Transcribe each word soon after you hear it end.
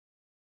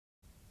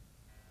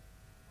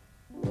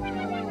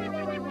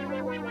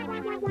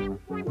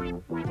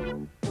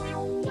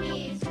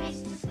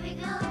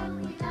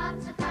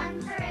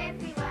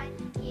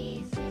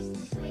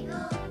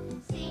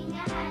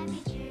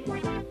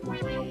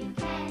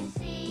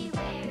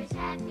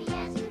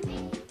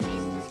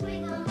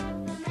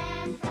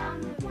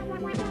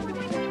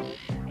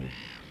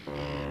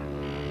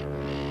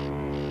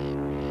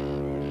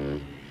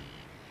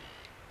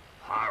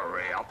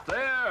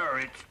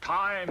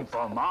time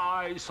for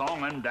my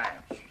song and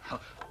dance.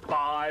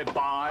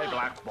 Bye-bye,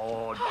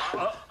 Blackboard.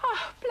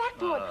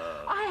 Blackboard,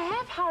 I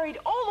have hurried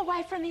all the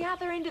way from the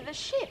other end of the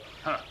ship.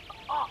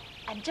 Oh,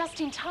 and just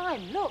in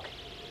time, look.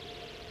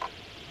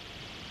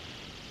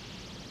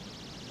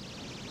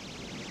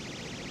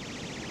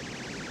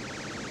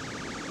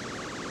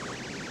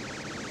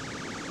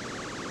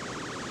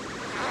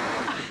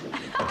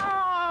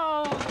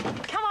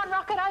 Come on,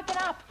 Rocket, open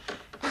up.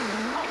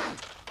 Oh,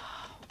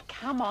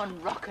 come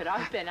on, Rocket,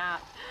 open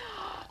up.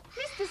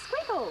 Mr.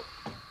 Squiggle,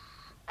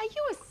 are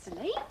you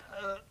asleep?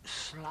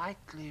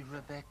 Slightly,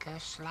 Rebecca,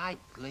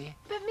 slightly.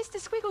 But, Mr.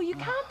 Squiggle, you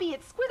can't be.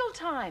 It's Squiggle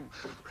time.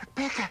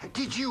 Rebecca,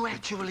 did you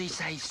actually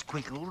say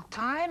squiggle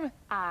time?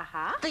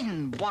 Uh-huh.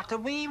 Then what are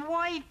we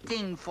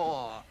waiting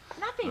for?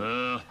 Nothing.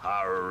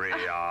 Hurry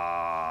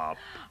up.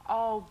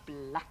 Oh,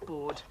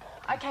 Blackboard.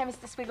 OK,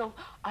 Mr. Squiggle,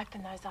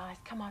 open those eyes.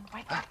 Come on,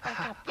 wake up, wake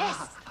up.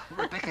 Yes.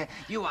 Rebecca,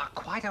 you are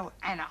quite an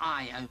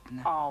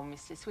eye-opener. Oh,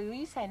 Mr. Squiggle,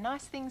 you say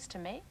nice things to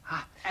me.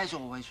 As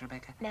always,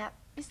 Rebecca. Now,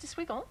 Mr.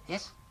 Squiggle.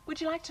 Yes? Would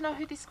you like to know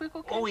who this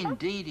squiggle came from? Oh,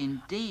 indeed,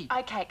 indeed.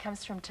 OK, it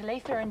comes from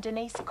Talitha and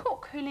Denise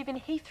Cook, who live in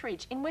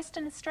Heathridge in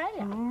Western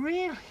Australia.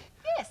 Really?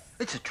 Yes.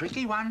 It's a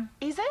tricky one.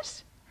 Is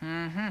it?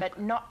 Mm-hmm. But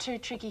not too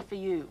tricky for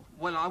you.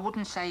 Well, I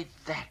wouldn't say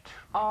that,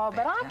 Oh,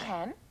 Rebecca. but I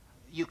can.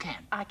 You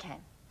can? I can.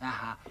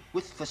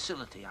 With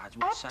facility, I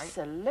would say.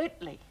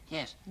 Absolutely.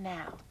 Yes.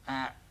 Now.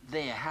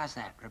 There, how's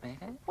that,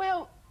 Rebecca?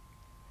 Well,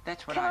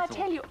 that's what can I I thought.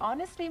 tell you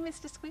honestly,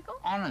 Mr. Squiggle?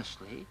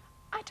 Honestly?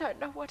 I don't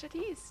know what it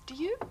is. Do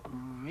you?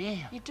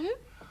 Really? You do?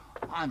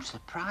 I'm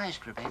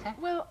surprised, Rebecca.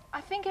 Well, I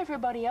think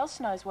everybody else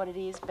knows what it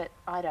is, but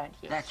I don't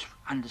yet. That's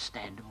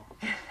understandable.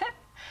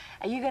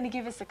 Are you going to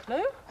give us a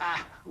clue?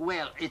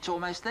 Well, it's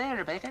almost there,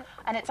 Rebecca.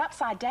 And it's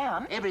upside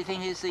down.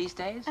 Everything is these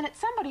days. And it's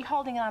somebody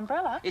holding an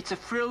umbrella. It's a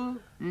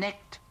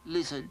frill-necked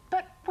lizard.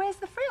 But where's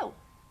the frill?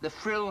 The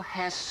frill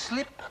has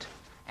slipped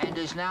and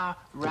is now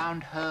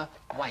round her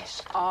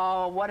waist.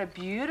 Oh, what a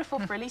beautiful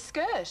frilly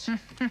skirt.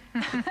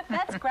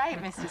 That's great,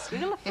 Mr.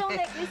 Squiggle. A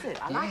frill-necked lizard.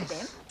 I like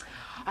them.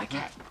 OK,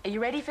 are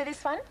you ready for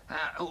this one?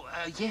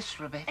 Yes,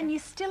 Rebecca. And you're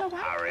still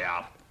awake? Hurry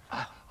up.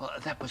 Well,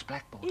 that was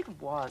Blackboard. It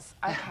was.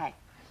 OK.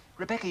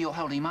 Rebecca, you're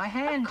holding my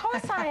hand. Of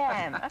course I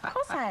am. Of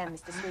course I am,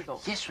 Mr.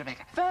 Squiggle. Yes,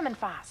 Rebecca. Firm and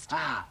fast.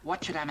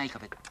 What should I make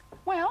of it?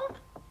 Well,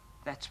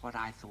 that's what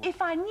I thought.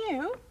 if I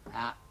knew,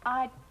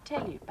 I'd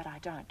tell you, but I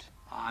don't.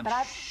 I'm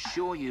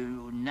sure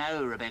you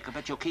know, Rebecca,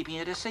 but you're keeping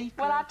it a secret.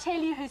 Well, I'll tell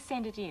you who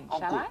sent it in, shall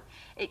good. I?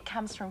 It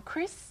comes from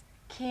Chris,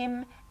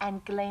 Kim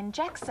and Glenn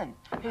Jackson,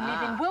 who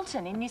live in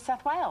Wilton in New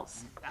South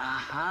Wales.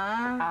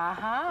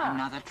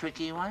 Another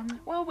tricky one?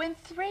 Well, when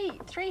three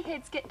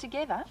heads get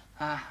together,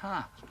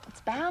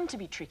 it's bound to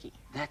be tricky.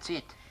 That's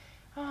it.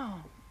 Oh,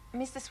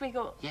 Mr.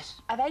 Squiggle.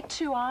 Yes? Are they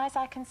two eyes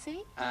I can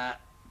see?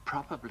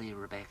 Probably,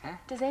 Rebecca.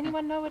 Does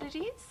anyone know what it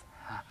is?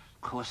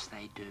 Of course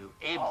they do.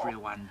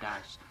 Everyone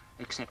does,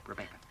 except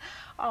Rebecca.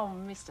 Oh,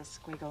 Mr.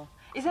 Squiggle.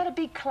 Is that a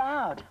big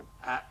cloud?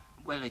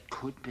 Well, it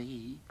could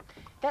be.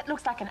 That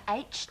looks like an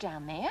H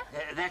down there.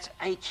 That's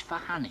H for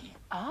honey.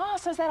 Oh,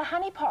 so is that a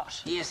honey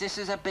pot? Yes, this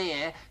is a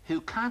bear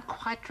who can't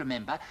quite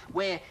remember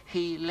where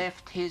he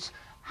left his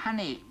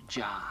honey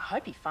jar. I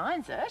hope he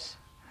finds it.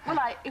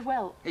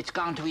 Well, It's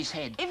gone to his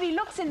head. if he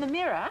looks in the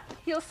mirror,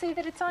 he'll see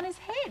that it's on his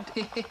head.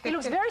 He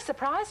looks very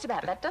surprised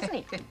about that, doesn't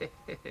he?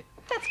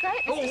 That's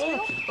great, Mr.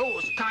 Squiggle.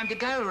 It's time to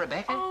go,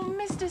 Rebecca. Oh,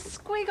 Mr.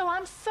 Squiggle,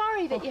 I'm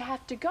sorry that you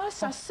have to go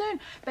so soon.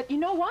 But you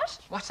know what?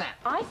 What's that?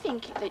 I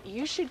think that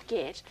you should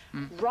get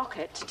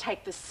Rocket to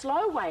take the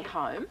slow way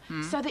home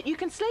so that you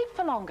can sleep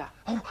for longer.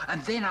 Oh,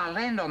 and then I'll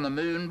land on the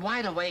moon,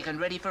 wide awake and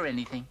ready for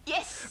anything.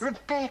 Yes.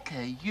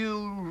 Rebecca,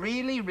 you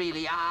really,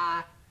 really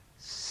are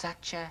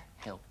such a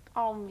help.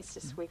 Oh, Mr.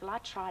 Squiggle, I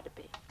try to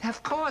be.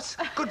 Of course.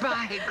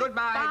 Goodbye.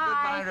 Goodbye.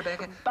 Goodbye,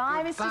 Rebecca.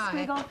 Bye, Mr.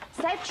 Squiggle.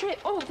 Safe trip.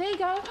 Oh, there you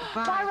go.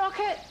 Bye,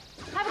 Rocket.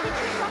 Have a good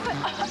trip,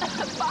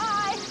 Rocket.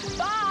 Bye.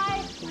 Bye.